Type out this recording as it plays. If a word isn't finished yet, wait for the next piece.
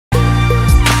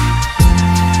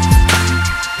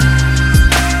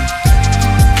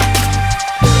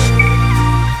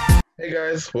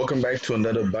guys, welcome back to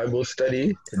another Bible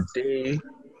study. Today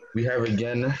we have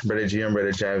again Brother Gio and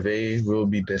Brother Jave. We'll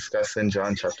be discussing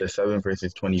John chapter 7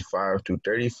 verses 25 to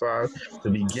 35. To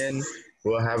begin,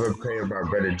 we'll have a prayer by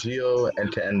Brother Gio,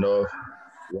 and to end off,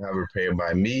 we'll have a prayer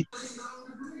by me.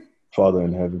 Father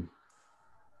in heaven,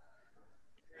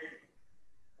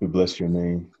 we bless your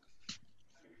name.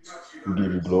 We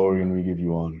give you glory and we give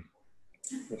you honor.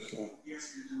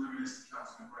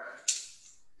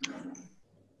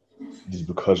 It is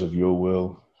because of your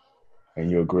will and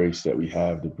your grace that we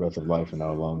have the breath of life in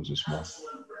our lungs this morning.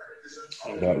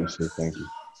 For that we say thank you.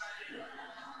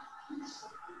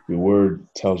 Your word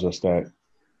tells us that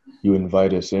you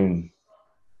invite us in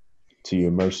to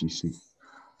your mercy seat.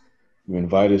 You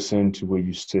invite us into where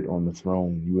you sit on the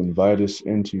throne. You invite us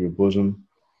into your bosom,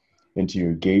 into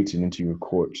your gates, and into your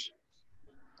courts,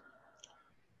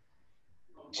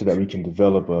 so that we can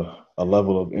develop a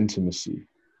level of intimacy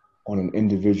on an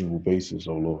individual basis,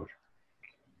 oh Lord.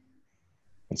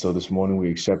 And so this morning we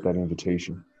accept that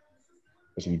invitation.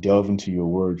 As we delve into your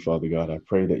word, Father God, I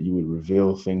pray that you would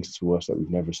reveal things to us that we've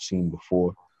never seen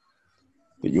before,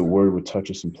 that your word would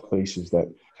touch us in places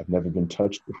that have never been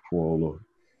touched before, oh Lord.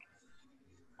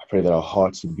 I pray that our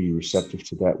hearts would be receptive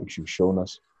to that which you've shown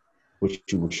us, which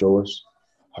you will show us.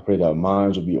 I pray that our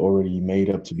minds will be already made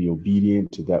up to be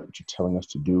obedient to that which you're telling us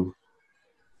to do.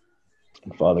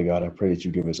 And Father God, I pray that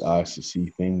you give us eyes to see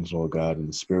things, Lord God, in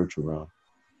the spiritual realm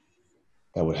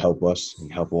that would help us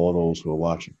and help all those who are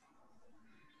watching.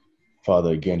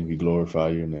 Father, again, we glorify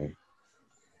your name.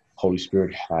 Holy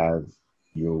Spirit, have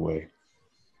your way.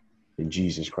 In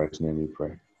Jesus Christ's name we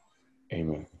pray.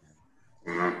 Amen.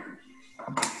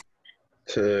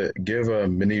 To give a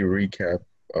mini recap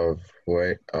of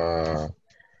what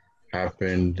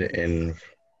happened in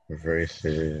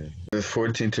verses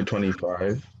 14 to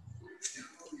 25.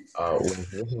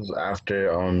 This is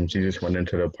after Jesus went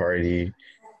into the party.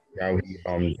 How he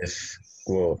I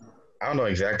don't know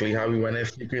exactly how he went in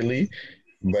secretly,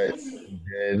 but he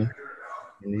did.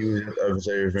 And he was just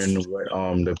observing what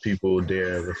the people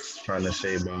there was trying to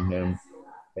say about him.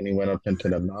 And he went up into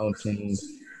the mountains,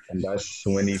 and that's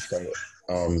when he started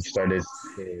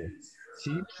to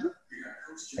teach.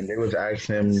 And they was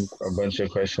asking him a bunch of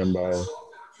questions about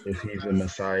if he's a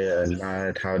Messiah or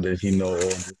not, how does he know all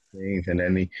these things? And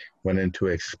then he went into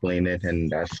explain it, and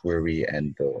that's where we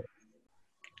end though.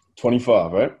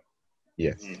 25, right?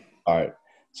 Yes. All right.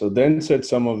 So then said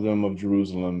some of them of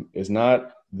Jerusalem, is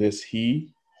not this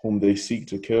he whom they seek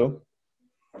to kill?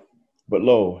 But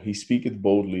lo, he speaketh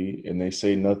boldly, and they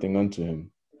say nothing unto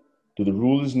him. Do the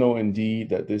rulers know indeed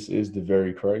that this is the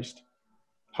very Christ?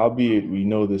 Howbeit we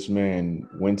know this man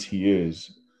whence he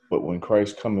is, but when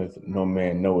Christ cometh, no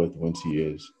man knoweth whence he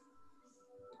is.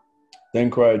 Then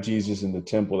cried Jesus in the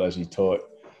temple as he taught,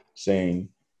 saying,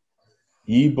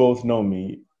 Ye both know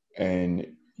me, and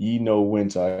ye know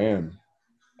whence I am.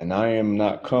 And I am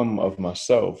not come of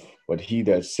myself, but he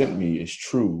that sent me is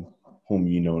true, whom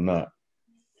ye know not.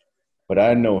 But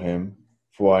I know him,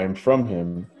 for I am from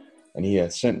him, and he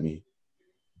hath sent me.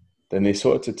 Then they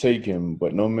sought to take him,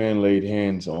 but no man laid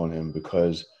hands on him,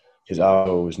 because his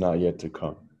hour was not yet to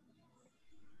come.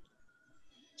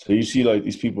 So you see, like,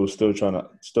 these people are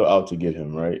still out to get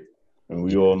him, right? And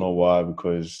we all know why,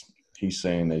 because he's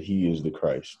saying that he is the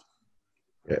Christ.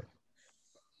 Yeah.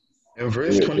 In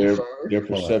verse 25, their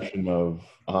perception of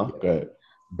go ahead.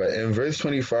 But in verse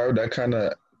 25, that kind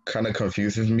of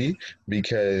confuses me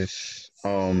because I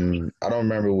don't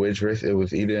remember which verse it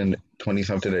was, either in 20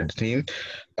 something or 18.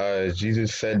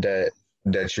 Jesus said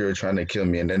that you're trying to kill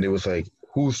me, and then it was like,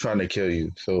 who's trying to kill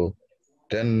you? So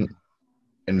then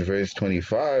in verse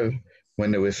 25,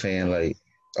 when they were saying like,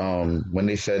 when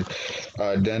they said,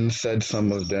 then said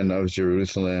some of them of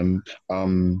Jerusalem,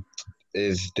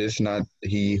 is this not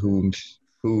he whom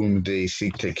they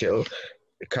seek to kill?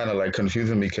 It kind of like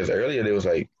confusing me because earlier they was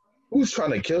like, who's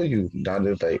trying to kill you? Now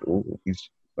they're like, ooh, he's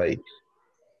like,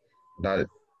 not.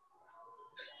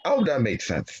 I hope that makes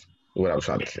sense. What I was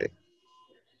trying to say.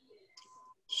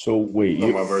 So wait,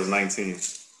 talking about verse 19.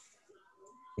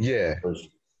 Yeah.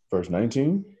 Verse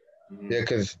 19.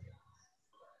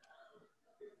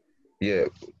 Yeah,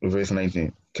 verse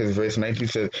 19. Because verse 19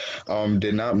 says,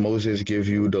 did not Moses give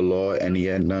you the law, and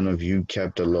yet none of you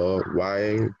kept the law?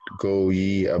 Why go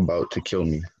ye about to kill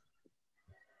me?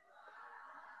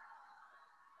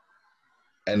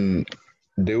 And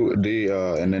and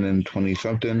then in 20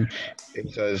 something,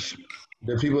 it says,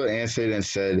 the people answered and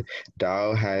said,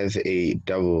 thou has a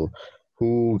devil.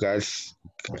 Who got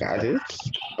it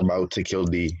about to kill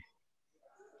thee?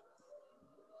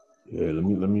 Yeah,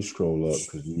 let me scroll up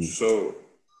So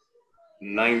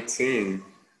 19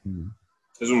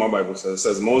 This is what my Bible says. It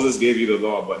says, Moses gave you the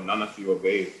law, but none of you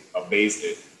obeys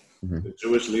it. Mm-hmm. The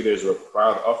Jewish leaders were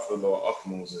proud of the law of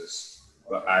Moses,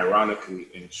 but ironically,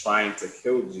 in trying to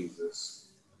kill Jesus,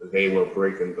 they were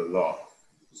breaking the law.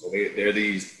 So they're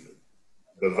these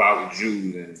devout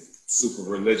Jews and super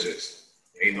religious.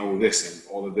 They know this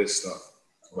and all of this stuff,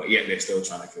 but yet they're still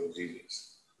trying to kill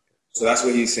Jesus. So that's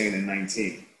what he's saying in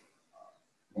 19.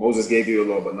 Moses gave you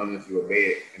the law, but none of you obey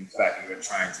it. In fact, you're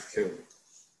trying to kill me.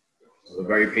 So the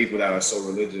very people that are so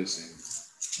religious and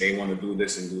they want to do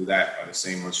this and do that are the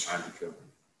same ones trying to kill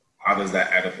them. How does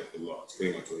that add up with the law? It's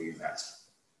pretty much what he's asking.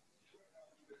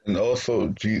 And also,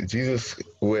 Jesus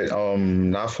with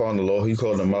not following the law, he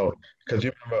called them out because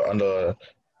you remember on the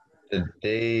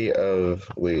day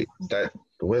of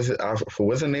what's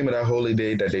the name of that holy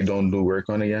day that they don't do work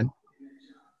on again?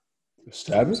 The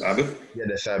Sabbath? Yeah,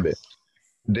 the Sabbath.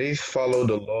 They follow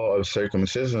the law of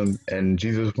circumcision, and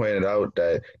Jesus pointed out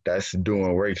that that's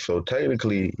doing work. So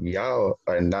technically, y'all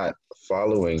are not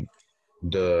following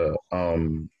the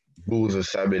rules of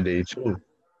Sabbath day too.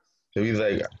 So he's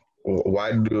like,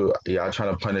 why do y'all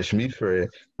trying to punish me for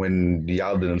it when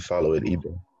y'all didn't follow it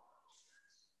either?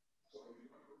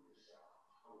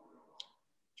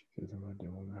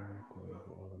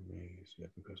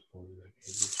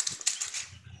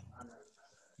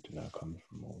 Did not come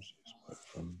from Moses, but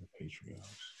from the patriarchs.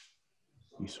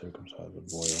 He circumcised the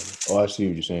boy. Oh, I see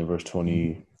what you're saying. Verse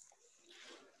 20.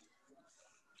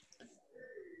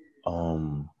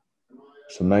 So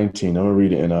 19. I'm gonna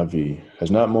read the NIV.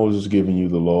 Has not Moses given you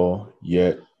the law?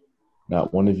 Yet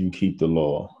not one of you keep the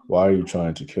law. Why are you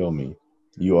trying to kill me?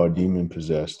 You are demon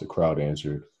possessed. The crowd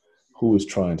answered. Who is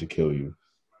trying to kill you?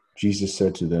 Jesus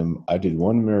said to them, I did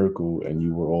one miracle, and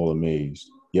you were all amazed.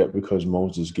 Yet because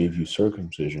Moses gave you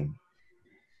circumcision,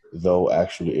 though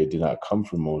actually it did not come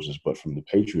from Moses, but from the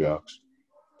patriarchs,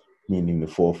 meaning the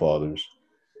forefathers,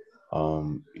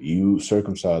 you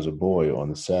circumcise a boy on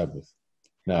the Sabbath.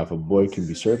 Now, if a boy can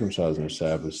be circumcised on the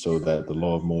Sabbath so that the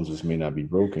law of Moses may not be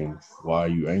broken, why are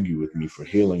you angry with me for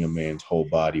healing a man's whole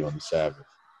body on the Sabbath?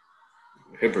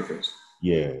 Hypocrites.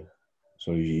 Yeah.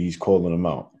 So he's calling them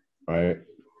out, right?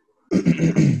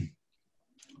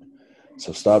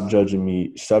 So stop judging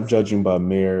me. Stop judging by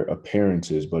mere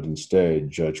appearances, but instead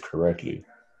judge correctly.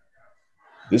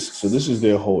 This is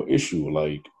their whole issue.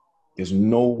 Like, there's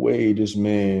no way this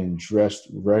man dressed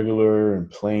regular and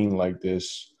plain like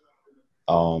this,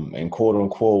 and quote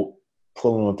unquote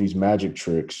pulling off these magic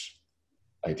tricks.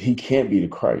 Like, he can't be the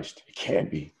Christ. He can't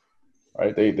be.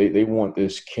 Right? They want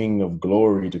this King of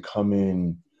Glory to come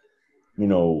in,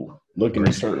 looking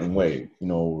a certain way,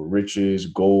 riches,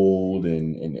 gold,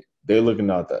 and they're looking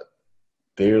at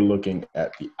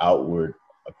the outward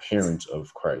appearance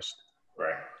of Christ.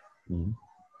 Right. Mm-hmm.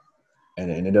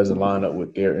 And it doesn't line up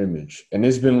with their image. And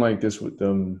it's been like this with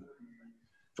them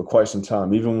for quite some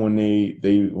time. Even when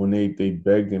they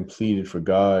begged and pleaded for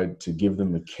God to give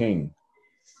them a king,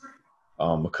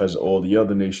 because all the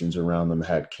other nations around them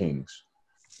had kings.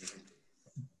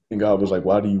 And God was like,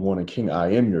 why do you want a king?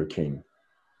 I am your king.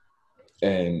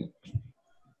 And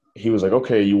he was like,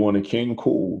 okay, you want a king?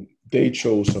 Cool. They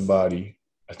chose somebody.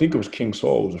 I think it was King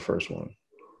Saul was the first one.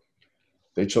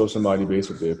 They chose somebody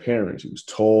based on their appearance. He was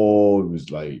tall. He was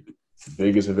like the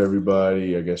biggest of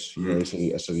everybody. I guess, they say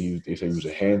he was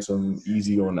a handsome,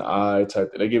 easy on the eye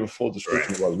type. They gave a full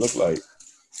description of what it looked like.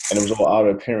 And it was all out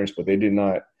of appearance, but they did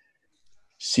not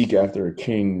seek after a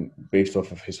king based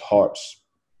off of his heart's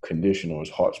condition or his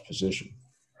heart's position.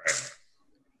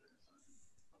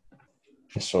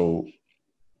 So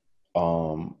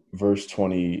verse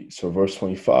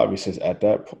 25, he says, at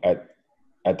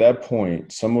that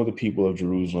point, some of the people of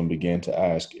Jerusalem began to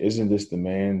ask, isn't this the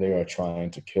man they are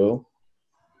trying to kill?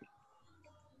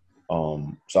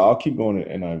 So I'll keep going to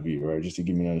NIV, right, just to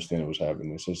give me an understanding of what's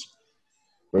happening. It says,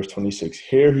 verse 26,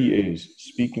 here he is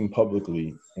speaking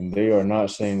publicly, and they are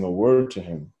not saying a word to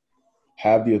him.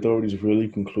 Have the authorities really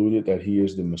concluded that he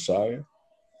is the Messiah?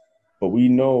 But we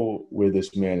know where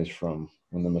this man is from.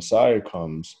 When the Messiah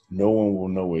comes, no one will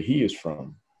know where he is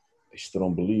from. They still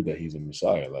don't believe that he's a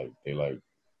Messiah.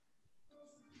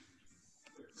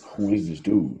 Who is this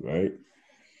dude, right?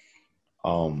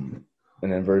 And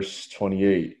then verse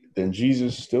 28, then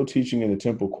Jesus, still teaching in the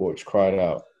temple courts, cried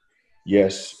out,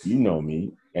 yes, you know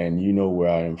me, and you know where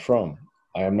I am from.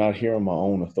 I am not here on my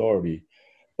own authority,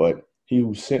 but he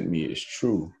who sent me is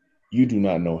true. You do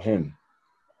not know him.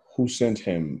 Who sent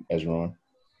him, Esron?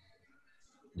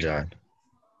 God.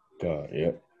 God,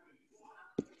 yep.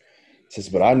 It says,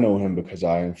 but I know him because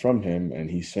I am from him, and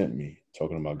he sent me.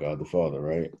 Talking about God the Father,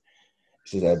 right? It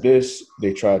says, at this,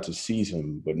 they tried to seize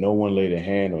him, but no one laid a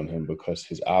hand on him because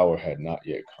his hour had not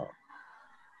yet come.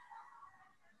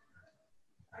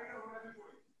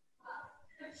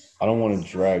 I don't want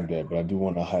to drag that, but I do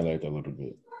want to highlight that a little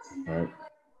bit. All right.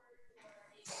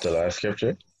 The last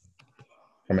scripture.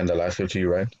 I mean, the last scripture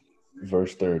you read.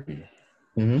 Verse 30.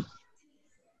 Mm-hmm.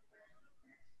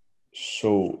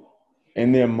 So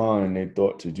in their mind, they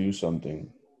thought to do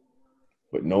something,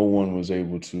 but no one was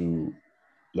able to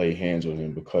lay hands on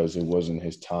him because it wasn't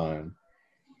his time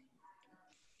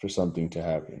for something to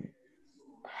happen.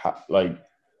 Like,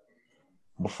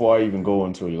 before I even go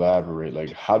into elaborate,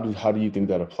 like, how do you think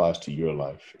that applies to your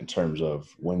life in terms of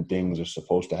when things are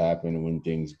supposed to happen and when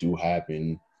things do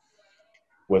happen,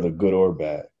 whether good or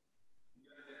bad?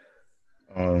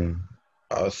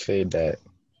 I'll say that,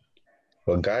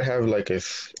 well, God have like a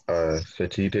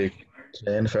strategic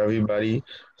plan for everybody.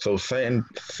 So certain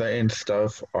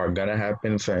stuff are gonna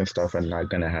happen, certain stuff are not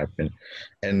gonna happen,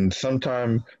 and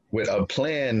sometimes with a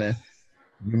plan,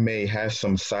 you may have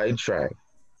some sidetrack.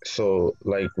 So,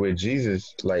 like with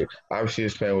Jesus, like obviously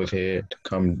his plan was here to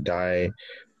come die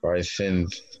for our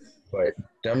sins, but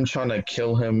them trying to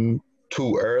kill him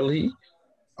too early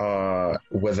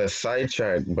was a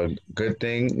sidetrack. But good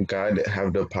thing God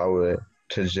have the power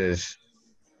to just,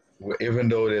 even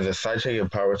though there's a sidetrack, your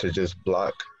power to just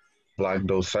block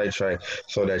those sidetracks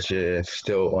so that you're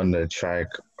still on the track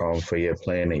for your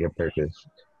plan and your purpose.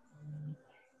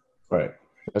 Right.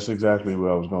 That's exactly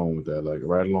where I was going with that, like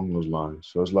right along those lines.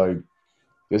 So it's like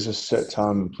there's a set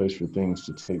time and place for things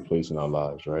to take place in our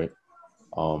lives, right?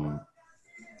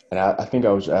 And I think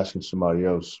I was asking somebody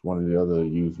else, one of the other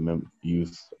youth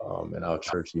in our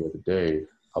church the other day.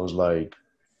 I was like,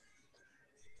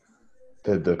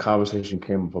 the conversation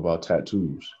came up about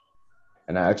tattoos,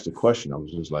 and I asked the question. I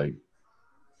was just like,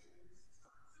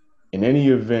 in any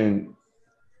event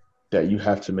that you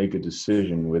have to make a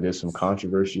decision where there's some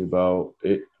controversy about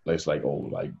it, like it's like, oh,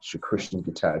 like should Christians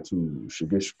get tattoos?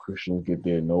 Should Christians get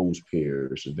their nose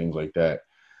pierced or things like that?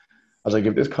 I was like,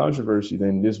 if there's controversy,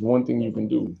 then there's one thing you can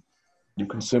do. You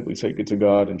can simply take it to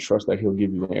God and trust that he'll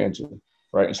give you the answer,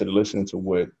 right? Instead of listening to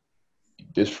what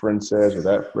this friend says or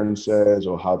that friend says,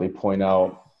 or how they point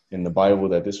out in the Bible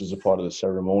that this was a part of the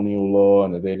ceremonial law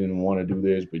and that they didn't want to do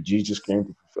this, but Jesus came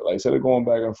to fulfill. Like, instead of going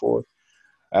back and forth,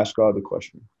 ask God the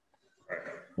question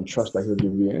and trust that he'll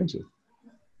give you the answer,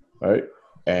 right?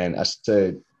 And I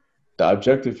said, the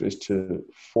objective is to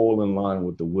fall in line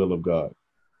with the will of God.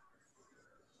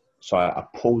 So I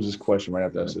posed this question right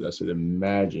after I said,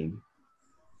 imagine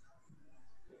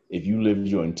if you lived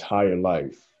your entire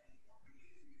life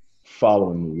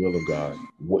following the will of God,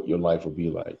 what your life would be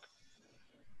like.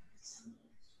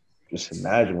 Just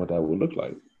imagine what that would look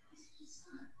like.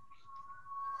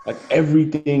 Like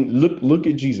everything, look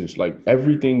at Jesus. Like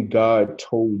everything God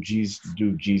told Jesus to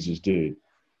do, Jesus did.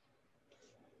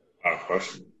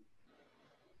 Question.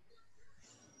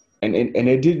 And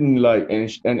it didn't like,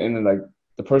 and like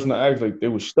the person I asked, like they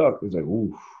were stuck. It was like,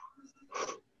 ooh.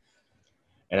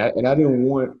 And I didn't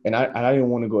want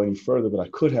to go any further, but I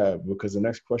could have, because the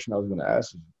next question I was going to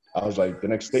ask, I was like, the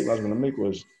next statement I was going to make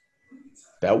was,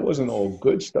 that wasn't all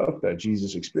good stuff that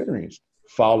Jesus experienced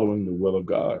following the will of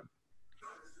God.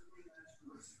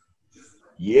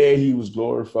 Yeah, he was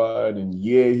glorified, and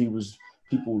yeah,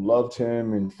 people loved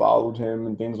him and followed him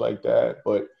and things like that,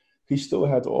 but he still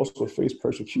had to also face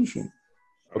persecution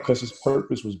because his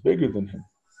purpose was bigger than him.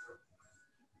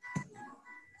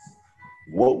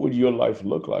 What would your life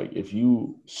look like if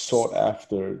you sought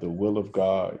after the will of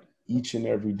God each and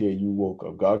every day you woke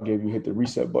up? God hit the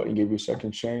reset button, gave you a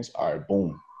second chance. All right,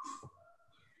 boom.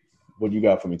 What do you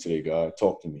got for me today, God?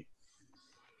 Talk to me.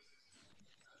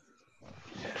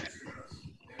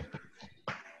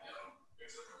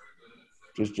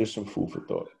 Just some food for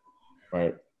thought,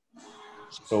 right?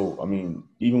 So, I mean,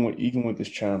 even with this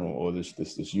channel or this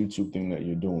YouTube thing that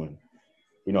you're doing,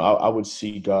 you know, I would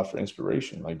see God for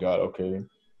inspiration. Like, God, okay,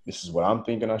 this is what I'm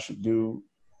thinking I should do.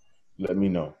 Let me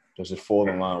know. Does it fall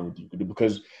in line with you?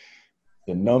 Because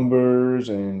the numbers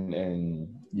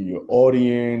and your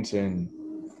audience and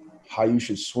how you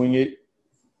should swing it,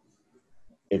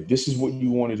 if this is what you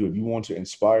want to do, if you want to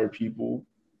inspire people,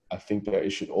 I think that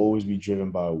it should always be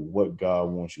driven by what God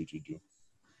wants you to do.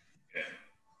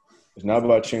 It's not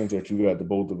by chance that you got the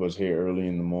both of us here early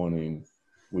in the morning.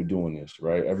 We're doing this,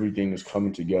 right? Everything is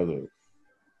coming together.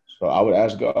 So I would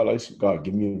ask God, like, God,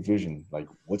 give me a vision. Like,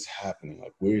 what's happening?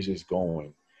 Like, where is this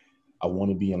going? I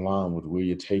want to be in line with where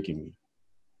you're taking me.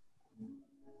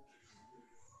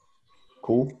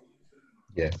 Cool?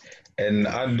 Yeah. And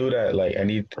I do that, like,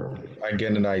 I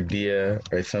get an idea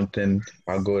or something,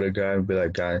 I'll go to God and be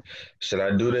like, God, should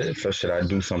I do this or should I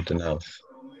do something else?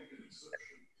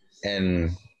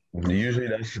 And usually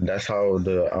that's how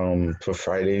the for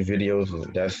Friday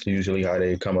videos, that's usually how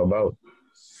they come about.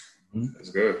 That's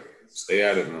good. Stay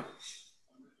at it, man.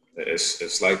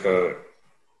 It's like a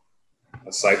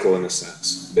cycle in a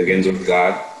sense. It begins with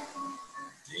God.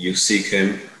 You seek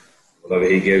Him. Whatever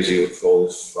He gives you, it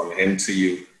flows from Him to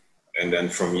you, and then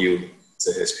from you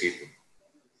to His people.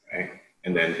 Right?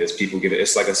 And then His people get it.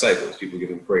 It's like a cycle. His people give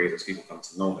Him praise. His people come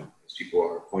to know Him. His people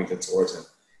are pointed towards Him.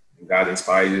 And God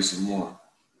inspires you some more.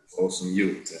 It flows from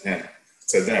you to Him,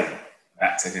 to them,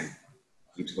 back to Him.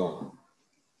 Keeps going.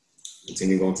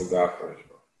 Continue going to God first,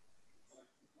 bro.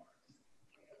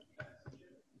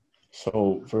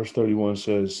 So verse 31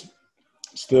 says,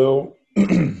 still,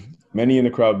 many in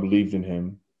the crowd believed in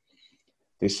him.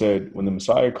 They said, when the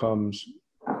Messiah comes,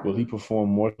 will he perform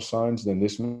more signs than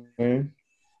this man?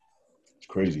 It's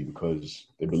crazy because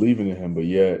they believe in him, but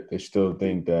yet they still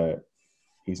think that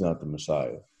he's not the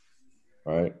Messiah,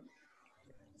 right?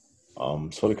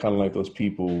 Sort of kind of like those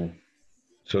people.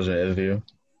 Children of Israel?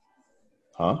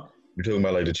 Huh? You're talking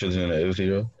about like the children of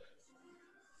Israel?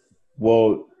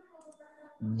 Well,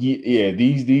 yeah,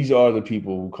 these are the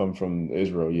people who come from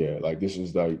Israel. Yeah, like this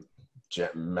is like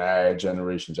mad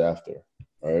generations after,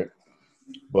 right?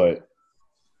 But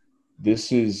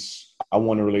this is, I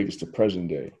want to relate this to present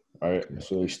day, right?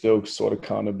 So they still sort of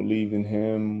kind of believe in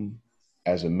him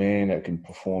as a man that can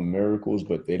perform miracles,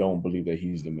 but they don't believe that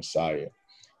he's the Messiah.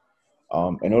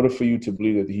 In order for you to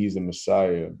believe that he's the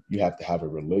Messiah, you have to have a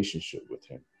relationship with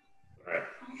him. Right.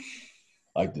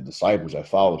 Like the disciples that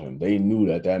followed him, they knew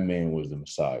that that man was the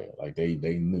Messiah. Like they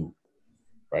knew,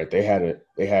 right? They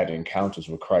had encounters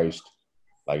with Christ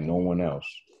like no one else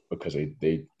because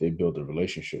they built a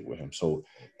relationship with him. So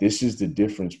this is the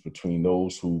difference between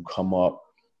those who come up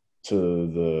to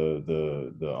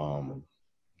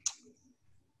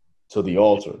the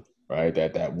altar, right?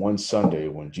 That one Sunday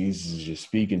when Jesus is just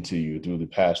speaking to you through the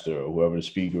pastor or whoever the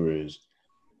speaker is.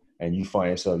 And you find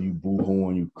yourself, you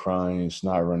boo-hooing, you crying,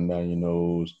 snot running down your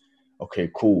nose. Okay,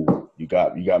 cool. You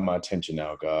got my attention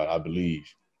now, God, I believe.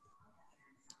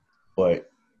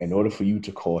 But in order for you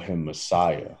to call him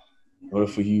Messiah, in order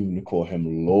for you to call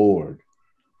him Lord,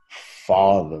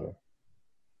 Father,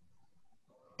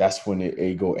 that's when it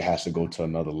has to go to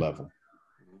another level.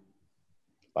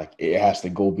 Like it has to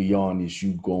go beyond this,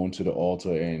 you going to the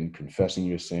altar and confessing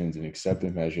your sins and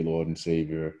accepting him as your Lord and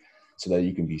Savior, so that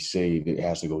you can be saved. It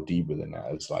has to go deeper than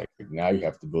that. It's like now you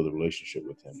have to build a relationship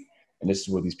with him. And this is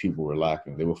what these people were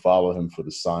lacking. They would follow him for the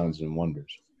signs and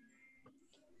wonders.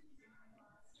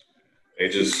 They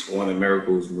just wanted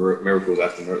miracles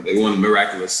after miracles. They wanted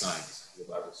miraculous signs, the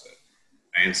Bible said.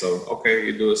 And so, okay,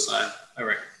 you do a sign. All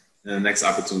right. And the next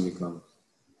opportunity comes.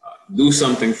 Do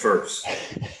something first.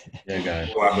 Yeah, guys.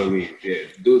 I believe. Yeah.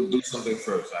 Do something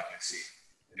first, I can see.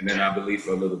 And then I believe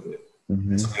for a little bit.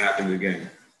 Mm-hmm. Something happens again.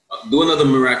 Do another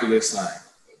miraculous sign.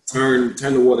 Turn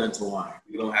the water into wine.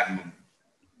 You don't have money.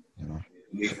 Yeah.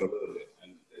 Believe for a little bit.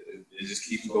 And it just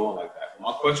keeps going like that.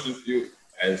 My question for you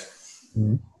is,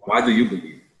 why do you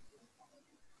believe?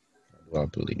 Why do I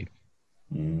believe?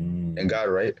 In God,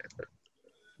 right?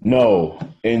 No,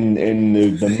 in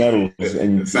the medals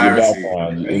and your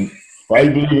background. Why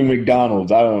you believe in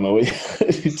McDonald's? I don't know.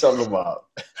 What you talking about?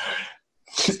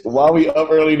 Why we up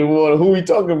early in the morning? Who we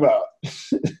talking about?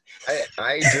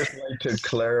 I just like to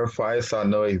clarify so I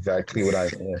know exactly what I'm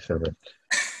answering.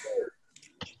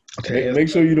 Okay, make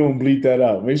sure you don't bleep that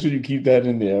out. Make sure you keep that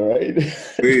in there, right?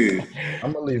 Please.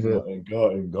 I'm gonna leave it. And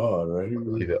God, right?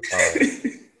 Leave it.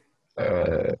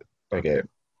 Okay.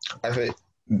 I think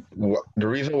the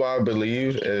reason why I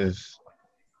believe is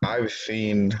I've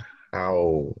seen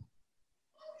how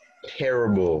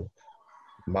terrible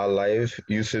my life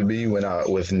used to be when I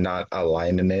was not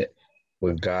aligning it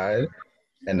with God.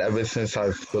 And ever since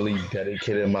I've fully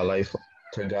dedicated my life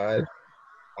to God,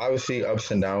 obviously ups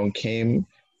and downs came,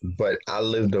 but I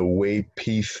lived a way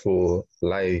peaceful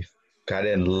life, got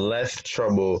in less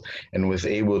trouble, and was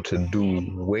able to do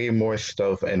way more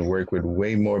stuff and work with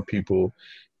way more people,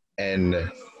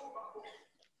 and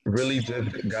really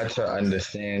just got to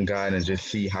understand God and just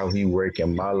see how he worked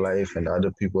in my life and other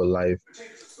people's life.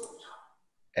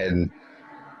 And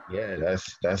yeah,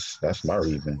 that's my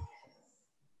reason.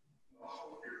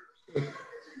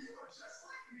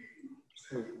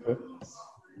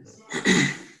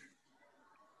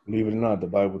 Believe it or not, the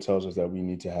Bible tells us that we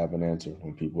need to have an answer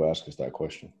when people ask us that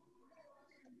question.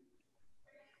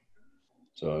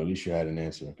 So at least you had an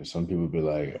answer, because some people be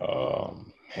like,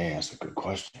 man, that's a good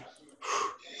question.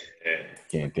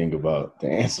 Can't think about the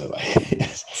answer.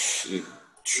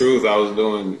 Truth, I was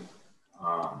doing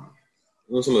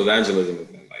some evangelism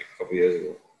with them like a couple years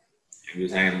ago. He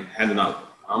was handing out,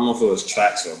 I don't know if it was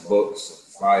tracts or books or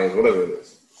flyers, whatever it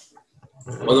is.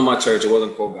 It wasn't my church. It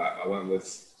wasn't for God. I went with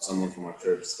someone from my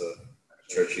church to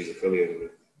church he's affiliated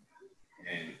with.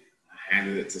 And I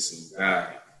handed it to some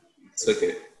guy. He took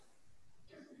it.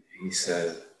 And he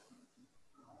said,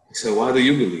 why do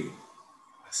you believe?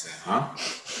 I said, huh?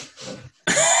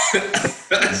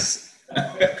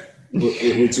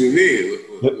 what you mean?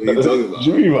 What are you talking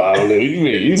about? You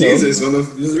mean, Jesus,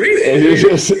 just read it. You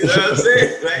know what I'm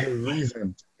saying? Like,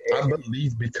 reason. I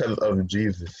believe because of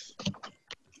Jesus.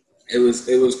 It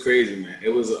was crazy, man. It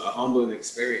was a humbling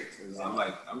experience. I'm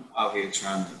out here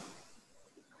trying to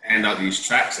hand out these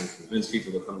tracts and convince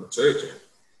people to come to church and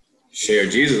share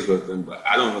Jesus with them, but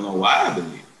I don't even know why I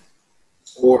believe.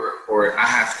 Or I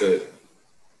have to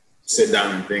sit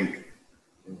down and think,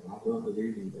 why do I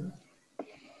believe in that?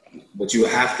 But you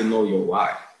have to know your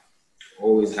why.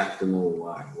 Always have to know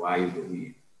why you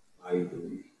believe,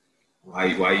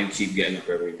 why you keep getting up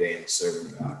every day and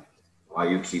serving God, why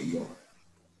you keep going.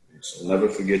 So never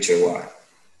forget your why.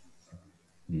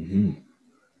 Mm-hmm.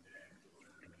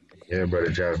 Yeah,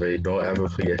 Brother Jave, don't ever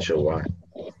forget your why.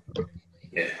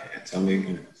 Yeah, tell me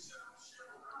again.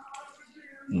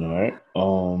 All right.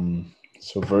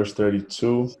 So verse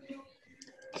 32.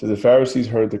 So the Pharisees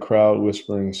heard the crowd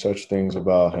whispering such things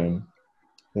about him.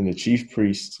 Then the chief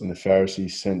priests and the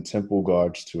Pharisees sent temple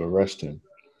guards to arrest him.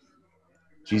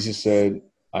 Jesus said,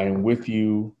 I am with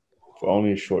you for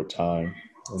only a short time,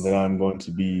 and then I'm going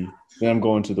to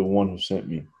the one who sent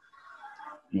me.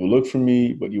 You will look for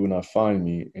me, but you will not find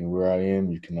me, and where I am,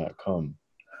 you cannot come.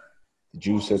 The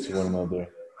Jews said to one another,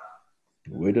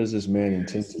 where does this man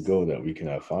intend to go that we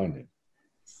cannot find him?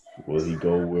 Will he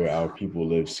go where our people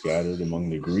live scattered among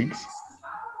the Greeks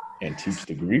and teach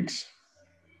the Greeks?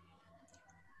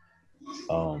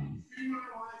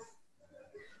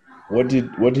 What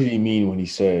did he mean when he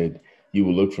said, you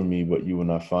will look for me, but you will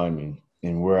not find me,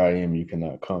 and where I am, you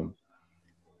cannot come?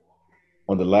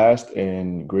 On the last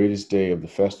and greatest day of the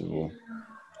festival,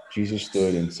 Jesus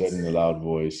stood and said in a loud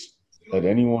voice, let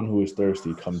anyone who is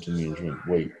thirsty come to me and drink.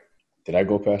 Wait, did I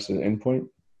go past the end point?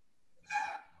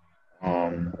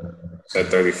 At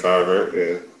 35, right?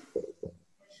 Yeah.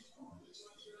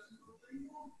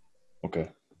 Okay.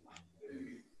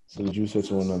 So the Jews said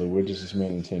to one another, where does this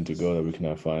man intend to go that we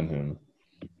cannot find him?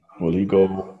 Will he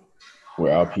go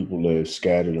where our people live,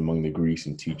 scattered among the Greeks,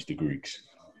 and teach the Greeks?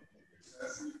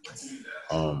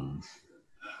 The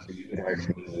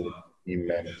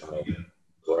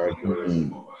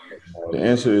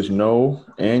answer is no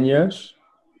and yes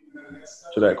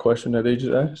to that question that they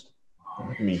just asked.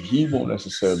 I mean, he won't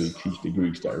necessarily teach the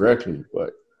Greeks directly,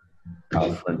 but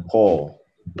our friend Paul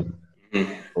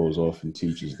goes off and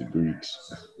teaches the Greeks.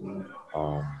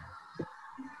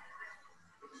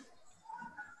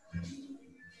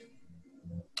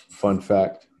 Fun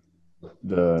fact,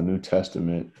 the New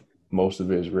Testament, most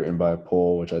of it is written by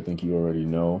Paul, which I think you already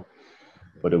know,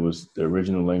 but the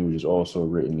original language is also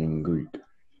written in Greek.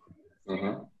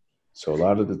 Mm-hmm. So a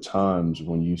lot of the times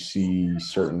when you see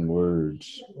certain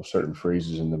words or certain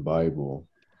phrases in the Bible,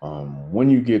 when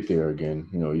you get there again,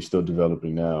 you're still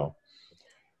developing now,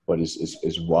 but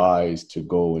it's wise to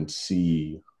go and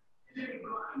see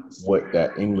what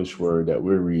that English word that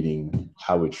we're reading,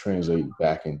 how it translates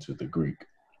back into the Greek.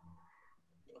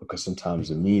 Because sometimes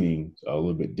the meanings are a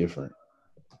little bit different.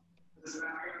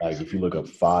 Like if you look up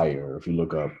fire, if you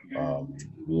look up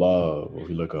love, or if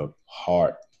you look up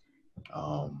heart,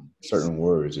 certain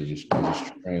words, they just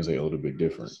translate a little bit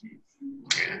different.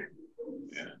 Yeah.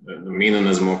 The meaning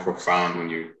is more profound when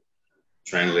you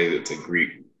translate it to Greek.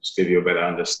 Just give you a better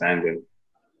understanding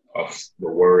of the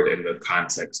word and the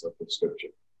context of the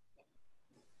scripture.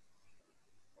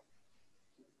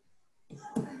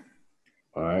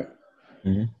 All right.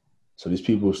 Mm-hmm. So these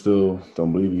people still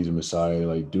don't believe he's a Messiah.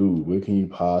 Like, dude, where can you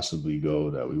possibly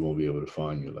go that we won't be able to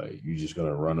find you? Like, you just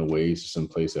gonna run away to some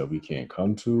place that we can't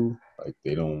come to? Like,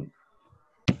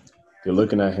 they're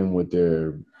looking at him with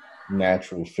their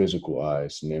natural physical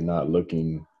eyes, and they're not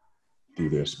looking through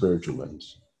their spiritual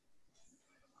lens.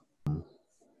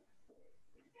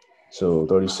 So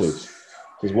 36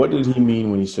 says, what did he mean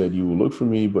when he said, you will look for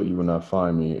me, but you will not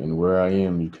find me, and where I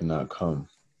am, you cannot come?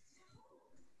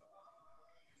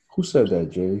 Who said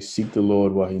that, Jay? Seek the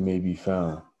Lord while he may be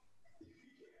found.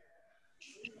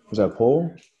 Was that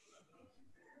Paul?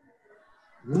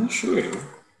 I'm not sure.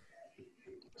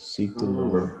 Seek the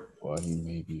Lord while he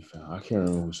may be found. I can't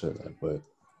remember who said that, but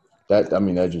I don't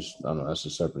know, that's a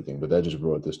separate thing, but that just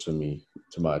brought this to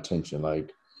my attention.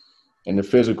 Like, in the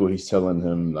physical, he's telling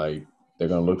him, like, they're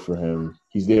going to look for him.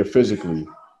 He's there physically,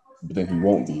 but then he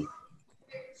won't be.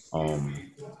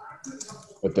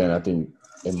 But then I think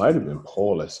it might have been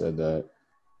Paul that said that.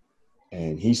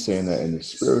 And he's saying that in the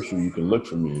spiritual, you can look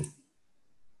for me.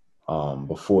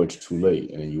 before it's too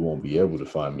late, and then you won't be able to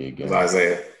find me again.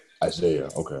 Isaiah,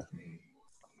 okay.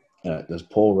 Does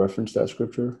Paul reference that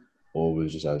scripture, or was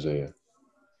it just Isaiah?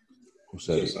 Who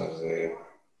said just it? Isaiah.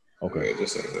 Okay. Yeah,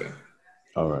 just Isaiah.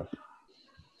 All right.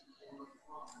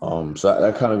 So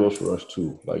that kind of goes for us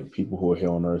too. Like people who are here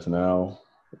on earth now,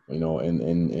 you know,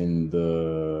 in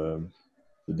the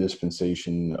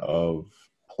dispensation of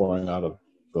pouring out of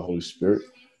the Holy Spirit,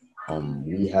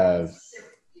 we have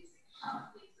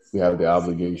the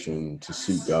obligation to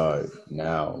seek God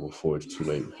now before it's too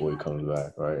late, before He comes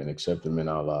back, right, and accept Him in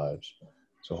our lives.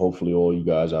 So hopefully, all you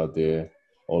guys out there,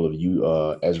 all of you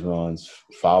Esron's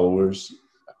followers,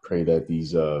 I pray that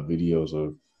these videos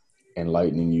are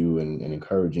enlightening you and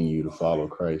encouraging you to follow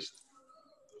Christ,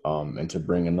 and to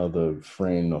bring another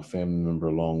friend or family member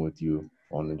along with you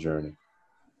on the journey.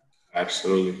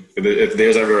 Absolutely. If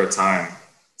there's ever a time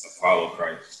to follow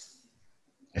Christ,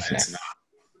 it's not.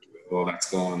 With all that's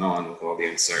going on, with all the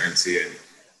uncertainty and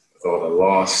with all the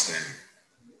loss and,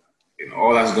 you know,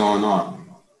 all that's going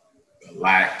on, the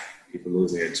lack, people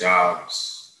losing their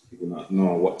jobs, people not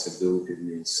knowing what to do, people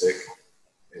being sick.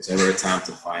 If there's ever a time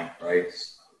to find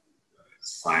Christ,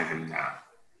 find Him now.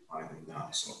 Find Him now.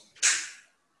 So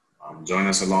join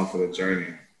us along for the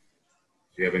journey.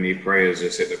 If you have any prayers,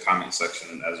 just hit the comment section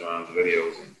in Esron's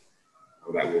videos, and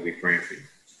know that we'll be praying for you.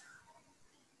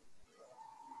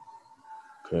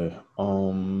 Okay.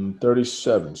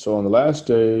 37. So on the last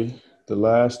day, the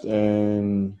last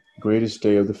and greatest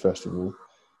day of the festival,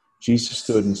 Jesus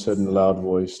stood and said in a loud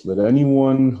voice, "Let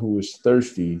anyone who is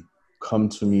thirsty come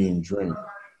to me and drink."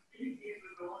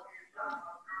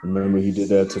 Remember, He did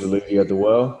that to the lady at the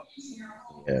well?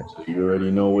 Yeah. So you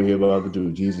already know what He's about to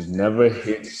do. Jesus never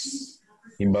hits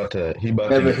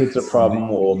a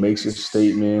problem or makes a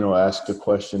statement or asks a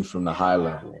question from the high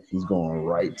level. He's going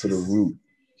right to the root.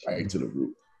 Right to the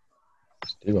root.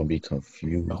 They're going to be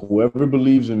confused. Now, whoever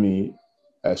believes in me,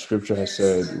 as scripture has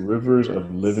said, rivers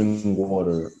of living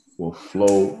water will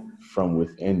flow from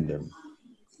within them.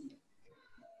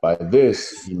 By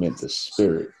this, He meant the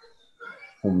Spirit,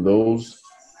 whom those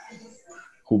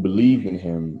who believed in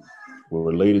Him were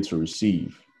related to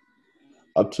receive.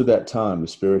 Up to that time, the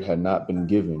Spirit had not been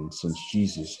given, since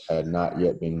Jesus had not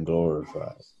yet been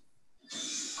glorified.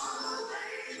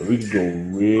 So we could go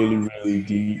really, really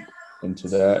deep into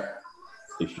that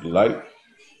if you like,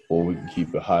 or we can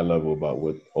keep it high level about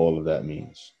what all of that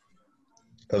means.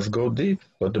 Let's go deep.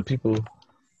 But the people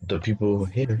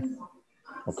here.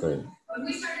 Okay.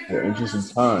 Well, interest in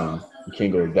time, we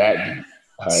can't go that deep.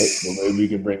 All right. Well, maybe we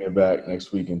can bring it back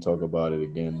next week and talk about it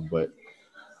again. But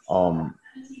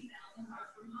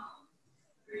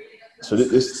so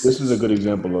this is a good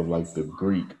example of like the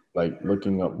Greek, like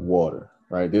looking up water,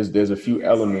 right? There's a few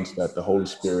elements that the Holy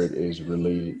Spirit is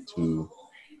related to,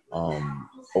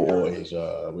 or is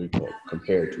what do you call it,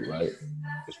 compared to, right?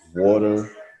 There's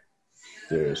water,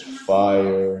 there's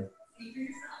fire,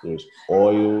 there's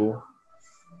oil,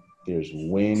 there's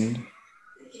wind.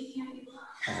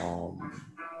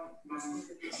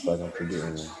 If I don't forget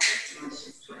anything.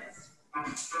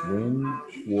 Wind,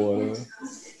 water,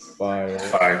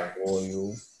 fire,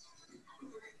 oil.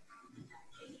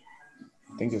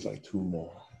 I think there's like two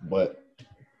more, but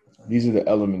these are the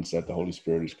elements that the Holy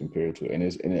Spirit is compared to, and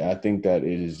I think that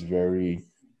it is very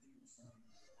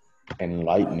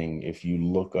enlightening if you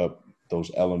look up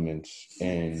those elements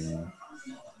in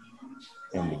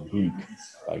the Greek.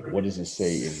 Like, what does it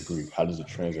say in Greek? How does it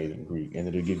translate in Greek? And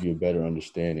it'll give you a better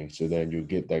understanding, so that you'll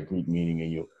get that Greek meaning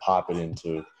and you'll pop it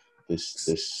into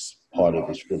this part of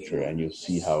the scripture, and you'll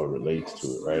see how it relates to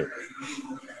it, right?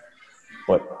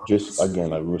 But just again,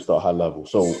 like we'll start high level.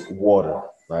 So water,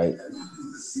 right?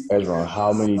 Esron,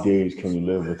 how many days can you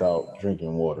live without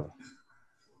drinking water?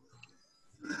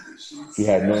 If you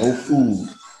had no food,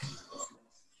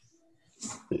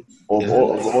 or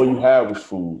all you had was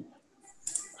food,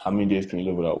 how many days can you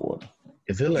live without water?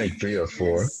 Is it like 3 or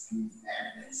 4?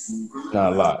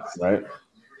 Not a lot, right?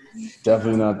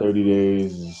 Definitely not 30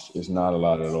 days. It's not a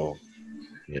lot at all,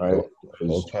 right?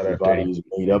 Because your body is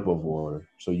made up of water.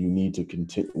 So you need to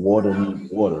continue. Water needs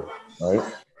water, right?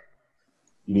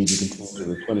 You need to continue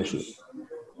to replenish it.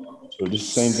 So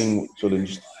just the same thing. So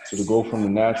to go from the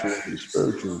natural to the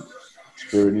spiritual,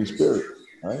 spirit needs spirit,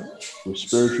 right? We're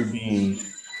spiritual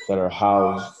beings that are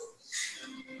housed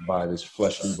by this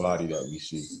fleshly body that we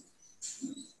see.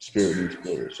 Spirit needs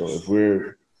spirit. So if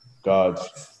we're God's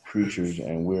creatures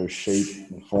and we're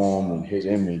shaped and formed in His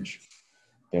image,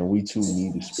 then we too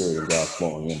need the Spirit of God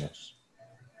flowing in us,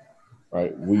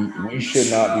 right? We should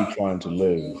not be trying to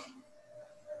live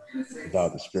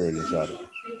without the Spirit inside of us.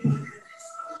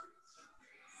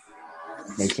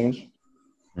 Make sense?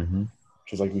 Mm-hmm.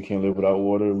 Just like we can't live without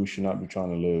water, we should not be trying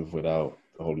to live without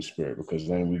the Holy Spirit, because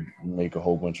then we make a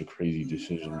whole bunch of crazy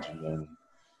decisions, and then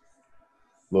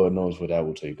Lord knows where that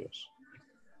will take us.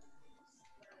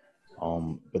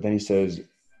 But then he says,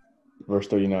 verse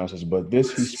 39 says, "But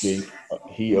this he spake,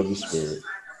 he of the Spirit."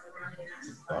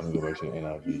 Let me go back to the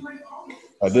NIV.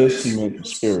 By this he meant the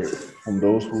Spirit, whom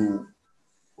those who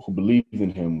believed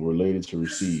in him were later to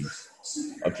receive.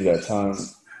 Up to that time,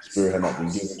 the Spirit had not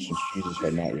been given, since Jesus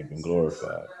had not yet been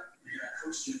glorified.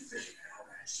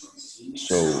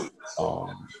 So,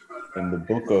 in the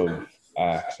book of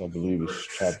Acts, I believe it's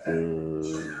chapter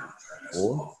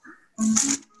 4.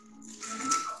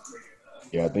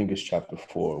 Yeah, I think it's chapter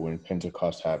 4 when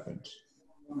Pentecost happens.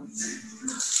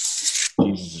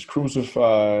 Jesus is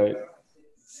crucified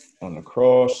on the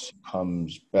cross,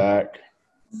 comes back.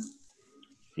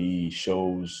 He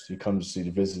comes to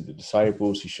visit the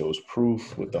disciples. He shows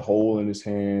proof with the hole in his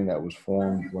hand that was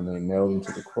formed when they nailed him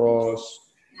to the cross.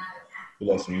 He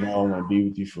lets them know, "I'm going to be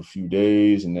with you for a few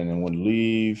days, and then I want to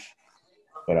leave,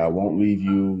 but I won't leave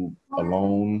you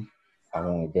alone. I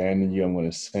won't abandon you. I'm going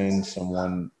to send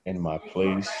someone in my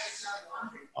place.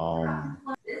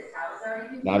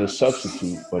 Not a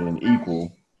substitute, but an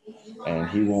equal. And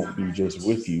he won't be just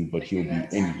with you, but he'll be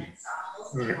in you."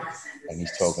 And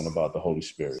he's talking about the Holy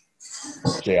Spirit.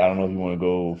 Jay, I don't know if you want to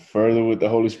go further with the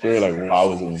Holy Spirit, like why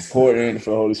was it important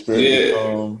for the Holy Spirit to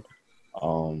come?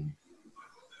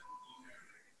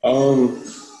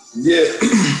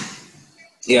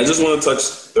 I just want to touch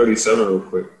 37 real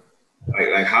quick.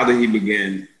 Like how did he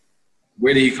begin?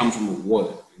 Where did he come from with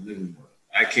water? Living water.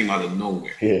 That came out of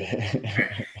nowhere. Yeah.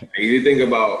 Right? And you think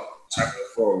about chapter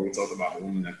 4, when we talked about the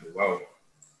woman at the well.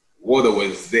 Water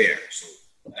was there, so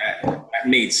that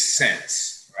made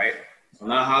sense, right? So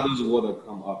now, how does water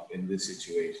come up in this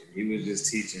situation? He was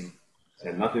just teaching,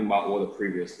 said nothing about water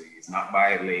previously. He's not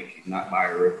by a lake. He's not by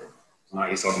a river. So now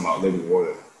he's talking about living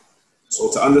water. So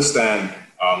to understand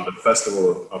the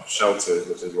festival of shelters,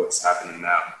 which is what's happening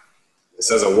now, it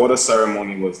says a water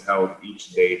ceremony was held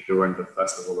each day during the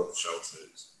festival of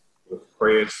shelters, with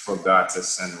prayers for God to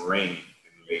send rain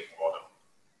in late autumn.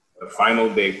 The final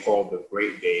day, called the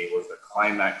Great Day, was the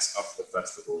climax of the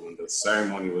festival, and the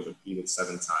ceremony was repeated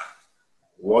 7 times.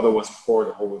 Water was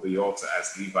poured over the altar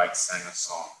as Levites sang a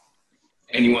song.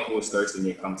 "Anyone who is thirsty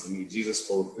may come to me." Jesus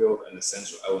fulfilled an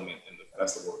essential element in the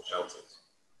festival of shelters.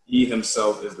 He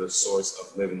himself is the source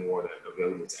of living water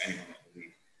available to anyone who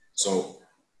believes. So,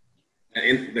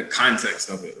 in the context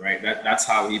of it, right, that's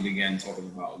how he began talking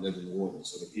about living water.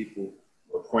 So the people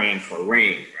were praying for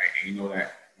rain, right? And you know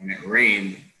that when it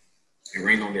rained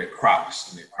on their crops,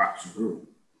 and their crops grew,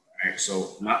 right?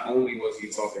 So not only was he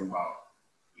talking about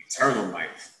eternal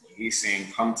life, but he's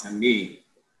saying, "Come to me,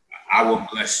 I will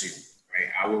bless you, right?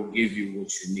 I will give you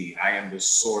what you need. I am the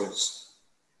source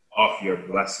of your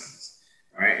blessings,"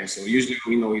 right? And so usually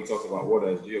we know he talks about water,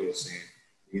 as Gio was saying,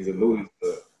 he's alluding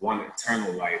to one,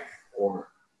 eternal life, or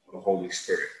the Holy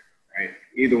Spirit, right?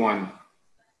 Either one,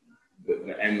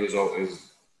 the end result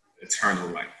is eternal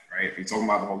life, right? If you're talking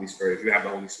about the Holy Spirit, if you have the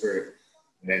Holy Spirit,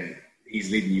 then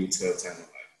he's leading you to eternal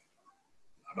life.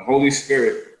 Now, the Holy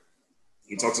Spirit,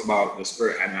 he talks about the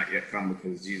Spirit had not yet come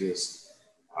because Jesus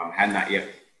had not yet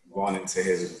gone into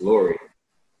his glory,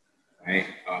 right?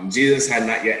 Jesus had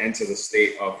not yet entered the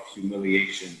state of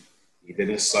humiliation. He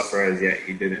didn't suffer as yet.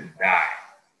 He didn't die,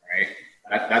 right?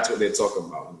 That's what they're talking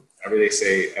about. Whenever they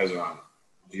say, Esron,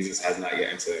 Jesus has not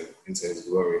yet entered into his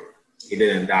glory. He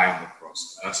didn't die on the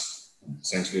cross. That's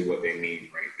essentially what they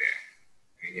mean right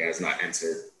there. He has not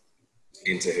entered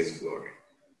into his glory.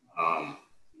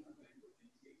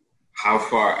 How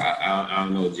far? I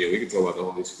don't know, Gio. We can talk about the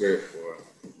Holy Spirit for.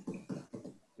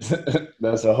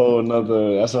 That's a whole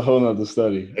nother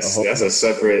study. That's a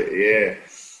separate, yeah.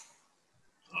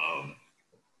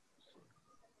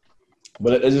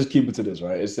 But let's just keep it to this,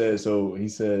 right? It says, so he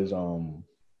says,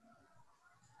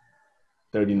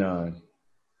 39.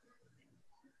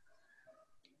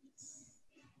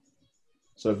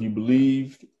 So if you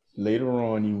believe, later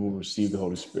on you will receive the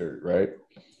Holy Spirit, right?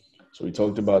 So we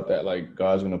talked about that, like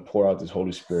God's going to pour out this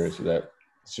Holy Spirit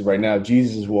so right now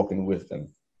Jesus is walking with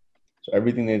them. So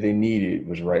everything that they needed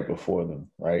was right before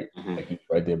them, right? Mm-hmm. Like he's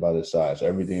right there by their side. So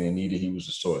everything they needed, he was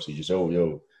the source. He just,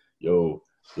 yo,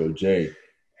 Jay,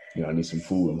 I need some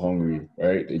food. I'm hungry,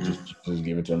 right? They just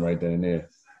give it to him right then and there.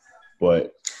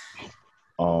 But,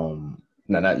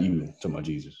 not you, talking about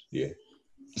Jesus, yeah.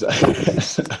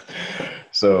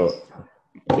 So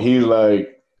he's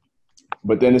like,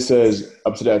 but then it says,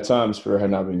 up to that time, the Spirit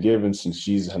had not been given since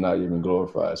Jesus had not yet been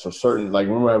glorified. So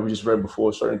remember we just read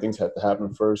before, certain things have to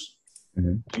happen first.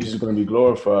 Mm-hmm. Jesus is going to be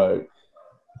glorified.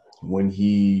 when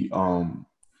he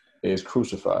is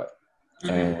crucified.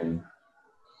 And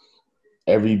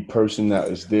every person that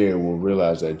is there will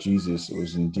realize that Jesus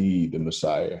was indeed the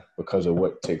Messiah because of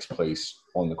what takes place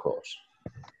on the cross.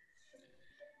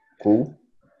 Cool?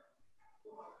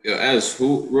 Yeah,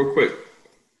 real quick,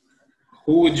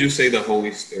 who would you say the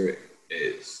Holy Spirit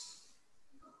is?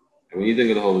 And when you think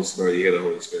of the Holy Spirit, you hear the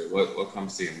Holy Spirit, what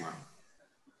comes to your mind?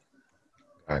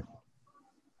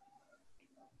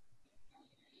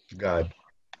 God.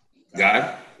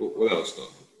 God? What else, though?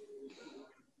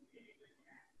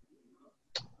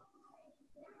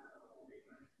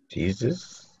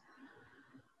 Jesus.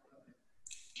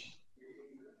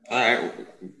 All right.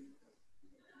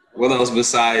 What else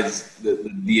besides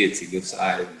the deity,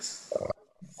 besides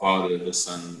Father, the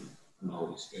Son, and the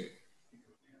Holy Spirit?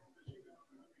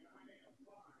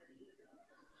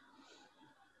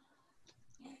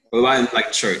 What about in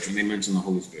like church, when they mention the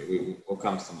Holy Spirit, what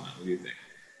comes to mind? What do you think?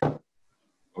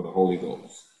 Or the Holy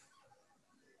Ghost?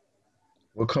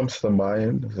 What comes to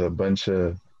mind is a bunch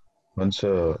of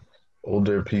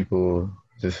older people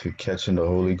just catching the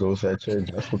Holy Ghost at church.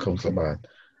 That's what comes to mind.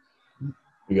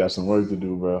 We got some work to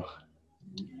do, bro.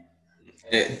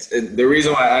 The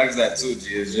reason why I asked that too,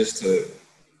 G, is just to,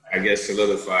 I guess,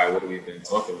 solidify what we've been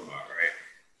talking about,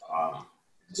 right?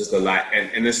 Just a lack,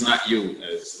 and it's not you,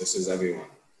 as this is everyone.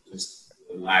 Just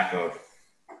the lack of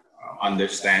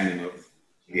understanding of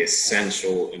the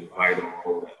essential and vital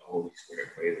role that the Holy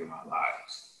Spirit plays in our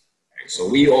lives. Right? So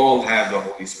we all have the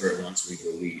Holy Spirit once we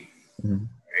believe. Right?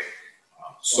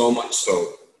 So much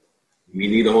so, we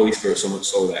need the Holy Spirit so much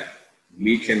so that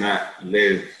we cannot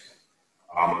live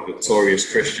a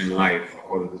victorious Christian life,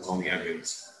 according to Tony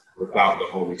Evans, without the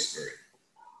Holy Spirit.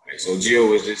 Right? So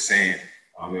Gio was just saying,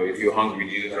 if you're hungry,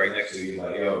 Jesus right next to you,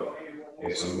 like, yo,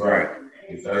 get some bread.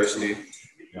 You thirsty?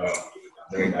 Yo,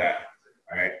 drink that.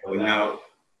 All right. But now,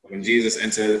 when Jesus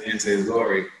enters into his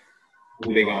glory,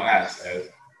 who they gonna ask?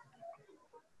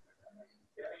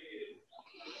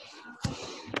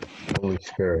 Holy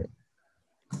Spirit.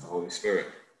 The Holy Spirit.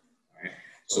 Right?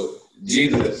 So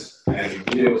Jesus, as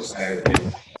Gio said,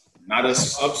 is not a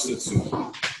substitute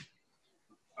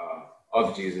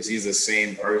of Jesus. He's the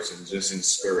same person, just in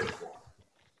spirit form.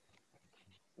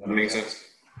 Does that make sense?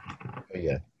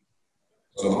 Yeah.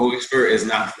 So the Holy Spirit is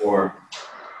not for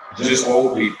just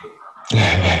old people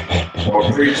or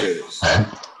preachers,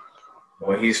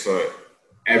 but he's for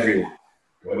everyone,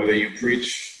 whether you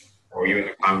preach or you're in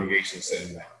the congregation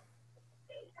sitting down.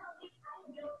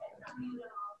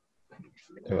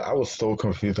 I was so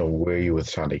confused on where you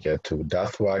was trying to get to.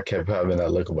 That's why I kept having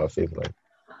that look on my face. Like,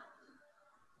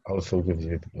 I was so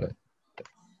confused, but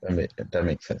that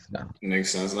makes sense now.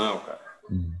 Makes sense now. Okay.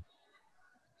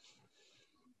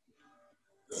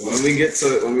 When we get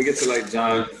to like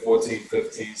John 14,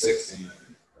 15, 16,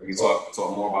 we talk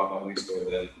more about the Holy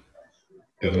Spirit,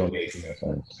 then it'll make sense.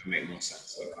 It'll make more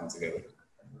sense. So it'll come together.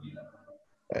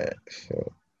 All right.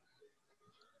 So.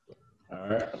 All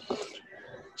right.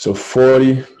 So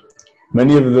 40.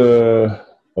 Many of the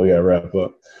wrap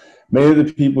up. Many of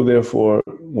the people, therefore,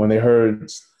 when they heard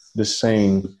this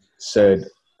saying, said,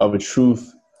 "Of a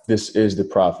truth, this is the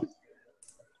prophet."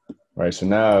 Right. So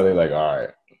now they're like, all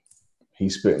right.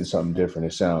 He's spitting something different.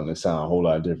 It sound a whole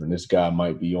lot different. This guy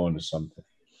might be on to something.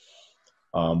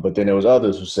 But then there was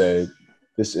others who said,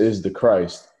 "This is the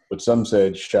Christ." But some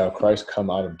said, "Shall Christ come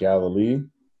out of Galilee?"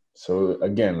 So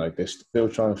again, like they're still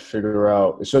trying to figure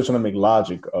out, they're still trying to make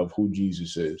logic of who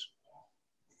Jesus is.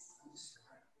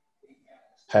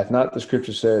 Hath not the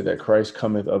scripture said that Christ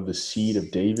cometh of the seed of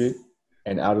David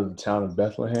and out of the town of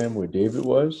Bethlehem where David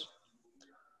was?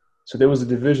 So there was a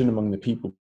division among the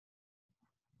people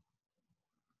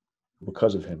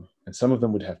because of him. And some of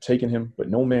them would have taken him, but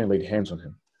no man laid hands on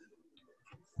him.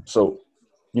 So,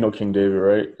 you know King David,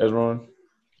 right, Esron?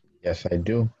 Yes, I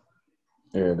do.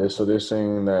 Yeah, they're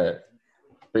saying that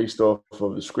based off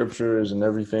of the scriptures and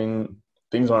everything,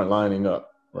 things aren't lining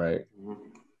up, right?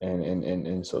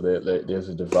 And so there's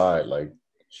a divide. Like,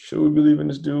 should we believe in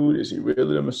this dude? Is he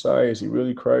really the Messiah? Is he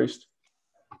really Christ?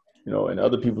 You know, and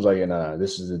other people's like, yeah, nah,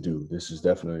 this is the dude. This is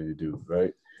definitely the dude,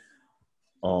 right?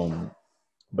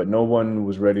 But no one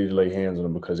was ready to lay hands on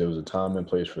him because there was a time and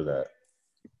place for that.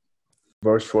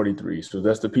 Verse 43. So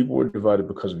that's the people were divided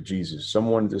because of Jesus. Some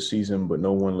wanted to seize him, but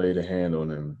no one laid a hand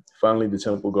on him. Finally, the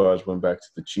temple guards went back to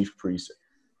the chief priests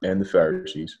and the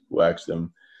Pharisees, who asked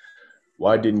them,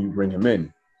 "Why didn't you bring him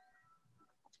in?"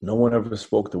 "No one ever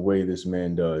spoke the way this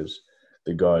man does,"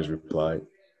 the guards replied.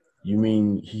 "You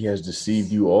mean he has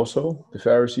deceived you also?" the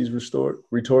Pharisees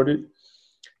retorted.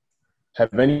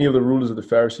 "Have any of the rulers of the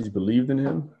Pharisees believed in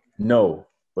him?" "No,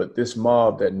 But this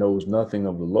mob that knows nothing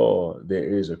of the law, there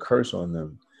is a curse on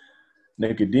them.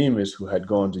 Nicodemus, who had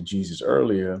gone to Jesus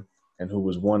earlier and who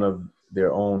was one of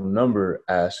their own number,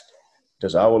 asked,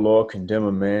 does our law condemn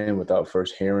a man without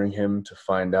first hearing him to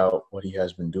find out what he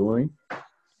has been doing?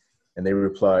 And they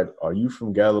replied, are you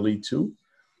from Galilee too?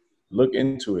 Look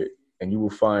into it, and you will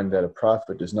find that a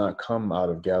prophet does not come out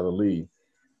of Galilee.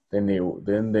 Then they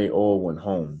all went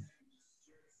home.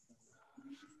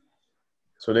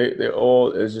 So they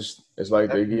all, it's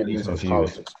like they get into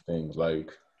politics things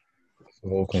like,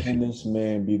 can this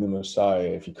man be the Messiah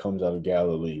if he comes out of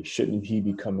Galilee? Shouldn't he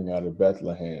be coming out of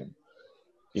Bethlehem?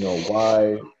 You know,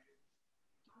 why?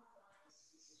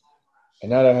 And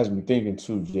now that has me thinking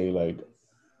too, Jay, like,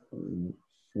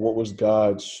 what was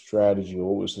God's strategy, or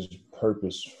what was his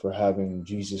purpose for having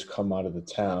Jesus come out of the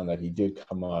town that he did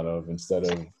come out of, instead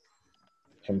of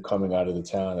him coming out of the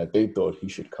town that they thought he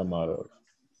should come out of?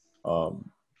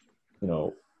 You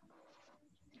know,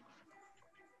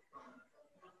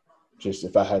 just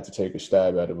if I had to take a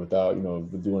stab at it without, you know,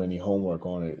 doing any homework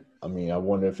on it, I mean, I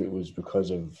wonder if it was because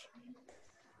of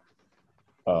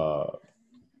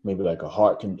maybe like a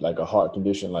heart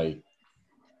condition, like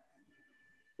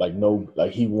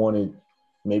he wanted,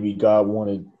 maybe God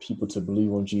wanted people to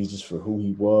believe on Jesus for who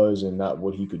he was and not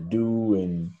what he could do,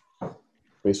 and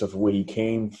based off of where he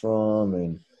came from,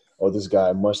 and oh, this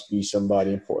guy must be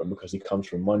somebody important because he comes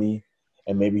from money,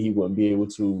 and maybe he wouldn't be able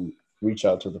to reach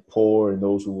out to the poor and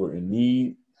those who were in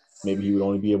need. Maybe he would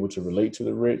only be able to relate to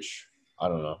the rich. I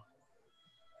don't know.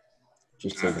 I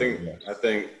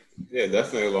think, yeah,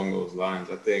 definitely along those lines.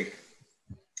 I can't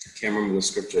remember the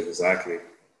scripture exactly,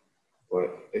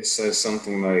 but it says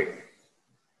something like,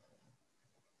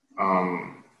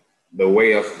 the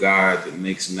way of God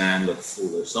makes man look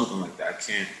foolish, something like that. I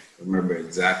can't remember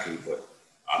exactly, but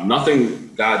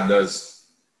nothing God does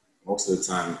most of the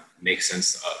time makes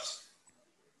sense to us.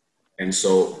 And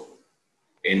so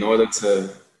in order to,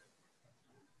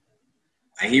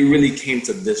 and he really came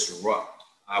to disrupt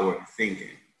our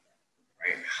thinking,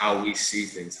 right? How we see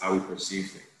things, how we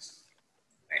perceive things.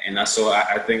 And I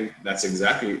think that's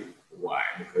exactly why,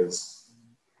 because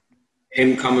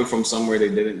him coming from somewhere they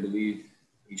didn't believe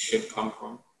he should come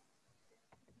from,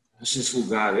 that's just who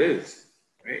God is,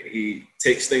 right? He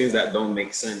takes things that don't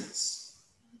make sense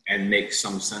and makes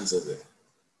some sense of it,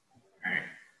 right?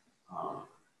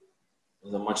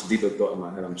 There's a much deeper thought in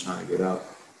my head I'm trying to get out,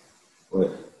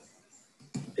 but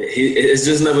it's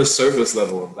just never surface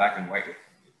level of black and white.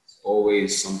 It's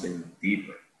always something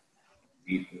deeper.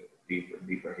 He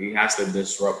has to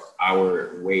disrupt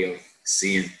our way of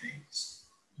seeing things.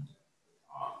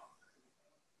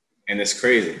 And it's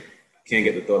crazy. I can't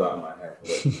get the thought out of my head.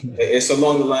 But it's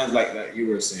along the lines like that you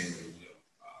were saying.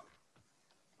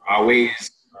 Our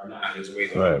ways are not his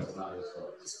ways. Right. Not his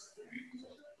thoughts.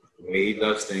 The way he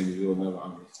does things, we will never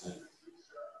understand.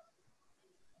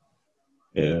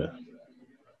 Yeah.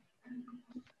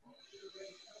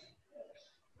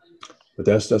 But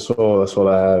that's all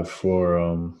I have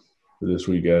for this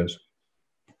week, guys.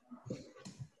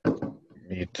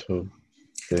 Me too.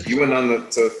 You went on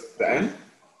to the end?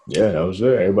 Yeah, that was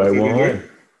it. Everybody went home.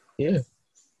 Yeah.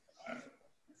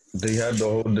 They had the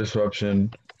whole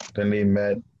disruption. Then they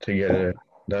met together.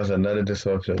 That was another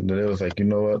disruption. Then it was like, you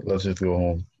know what? Let's just go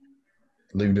home.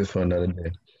 Leave this for another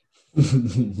day.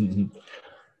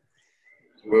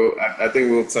 Well, I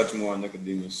think we'll touch more on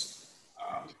Nicodemus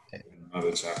in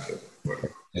another chapter.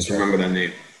 Just remember that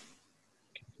name.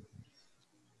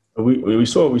 We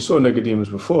saw Nicodemus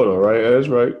before, though, right? That's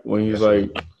right. When he's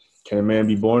like, "Can a man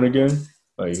be born again?"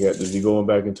 Like, is he going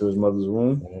back into his mother's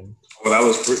womb? Well, that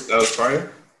was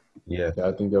prior. Yeah,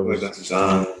 I think that was that's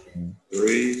John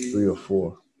 3 or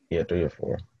 4. Yeah, 3 or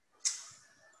 4.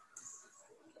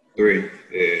 3.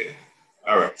 Yeah.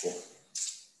 All right. Cool.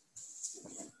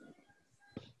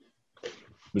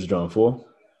 Was it John 4?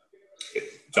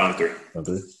 John 3. John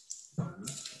 3.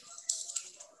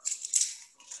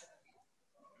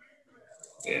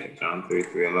 Yeah, John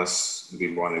 3. Unless you be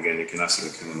born again, you cannot see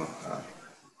the kingdom of God.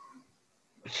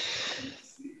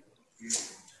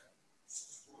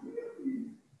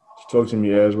 Talk to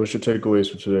me, Az. What's your takeaways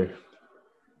for today?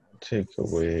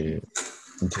 Takeaway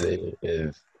from today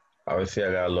is, obviously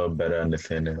I got a little better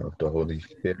understanding of the Holy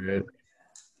Spirit.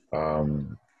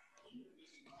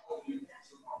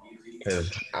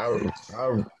 Because I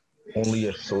only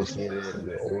associated it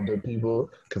with older people,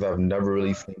 because I've never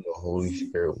really seen the Holy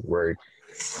Spirit work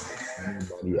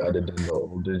anybody other than the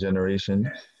older generation.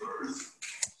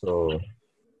 So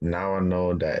now I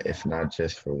know that it's not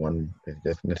just for one.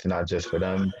 It's not just for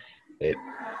them. It's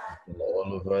for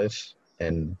all of us,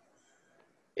 and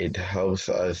it helps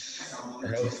us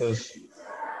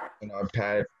in our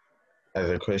path as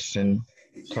a Christian,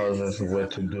 tells us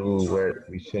what to do, what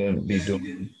we shouldn't be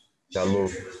doing. That little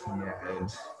voice in your head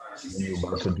when you're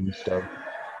about to do stuff.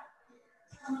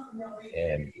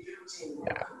 And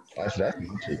yeah, that's my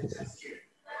takeaway.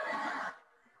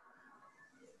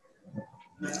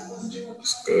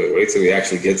 It's good. Wait till we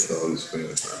actually get to the Holy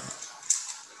Spirit,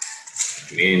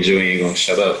 bro. Me and Joey ain't gonna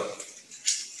shut up.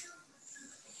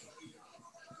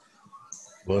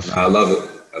 We'll see. I love it.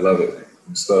 I love it.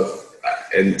 And stuff.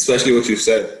 And especially what you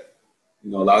said.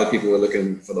 You know, a lot of people are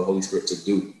looking for the Holy Spirit to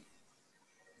do.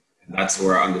 And that's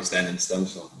where our understanding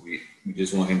stems from. We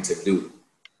just want him to do.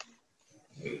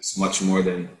 It's much more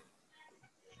than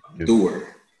a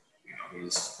doer. You know,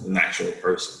 he's a natural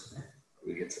person.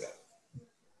 We get to that.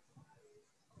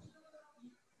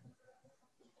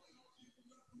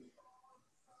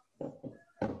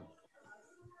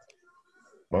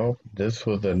 Well, this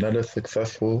was another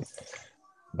successful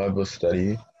Bible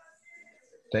study.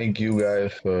 Thank you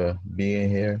guys for being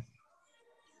here.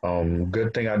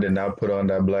 Good thing I did not put on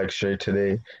that black shirt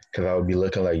today because I would be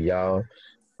looking like y'all.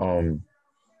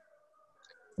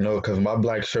 No, because my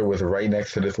black shirt was right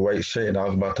next to this white shirt and I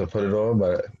was about to put it on,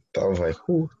 but I was like,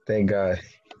 "Ooh, thank God."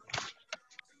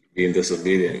 Being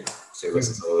disobedient. Say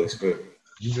rest of the Holy Spirit.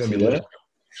 You're gonna be looking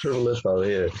frivolous out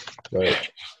here.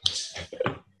 But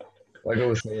like I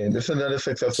was saying, this is another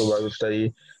successful Bible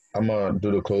study. I'm gonna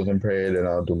do the closing prayer, then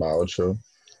I'll do my outro.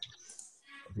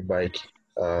 Everybody,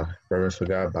 reverence for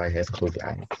God, by His close your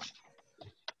eyes.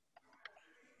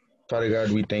 Father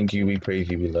God, we thank you, we praise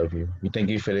you, we love you. We thank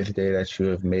you for this day that you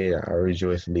have made. I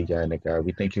rejoice in thee, God, and God.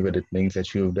 We thank you for the things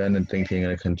that you have done and things you're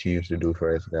going to continue to do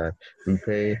for us, God. We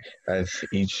pray as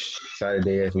each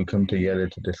Saturday as we come together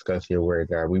to discuss your word,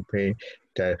 God. We pray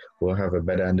that we'll have a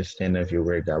better understanding of your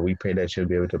word, God. We pray that you'll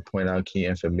be able to point out key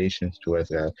information to us,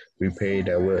 God. We pray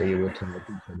that we're able to let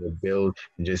each other build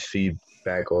and just feed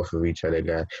back off of each other,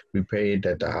 God. We pray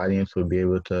that the audience will be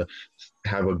able to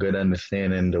have a good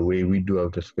understanding the way we do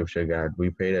of the scripture, God.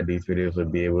 We pray that these videos will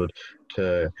be able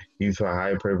to use for a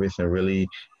high purpose and really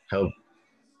help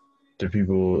the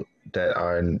people that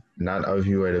are not of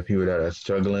you or the people that are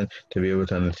struggling to be able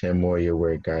to understand more of your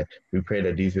word, God. We pray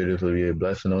that these videos will be a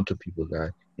blessing unto people,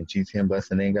 God. In Jesus' name,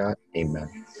 blessing name, God. Amen.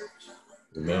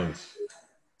 Amen.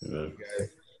 Amen.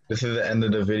 This is the end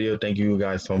of the video. Thank you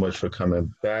guys so much for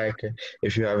coming back.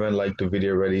 If you haven't liked the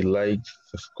video already, like,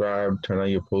 subscribe, turn on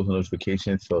your post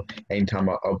notifications so anytime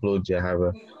I upload, you have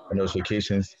a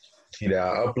notifications. See that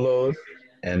I upload.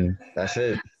 And that's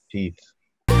it. Peace.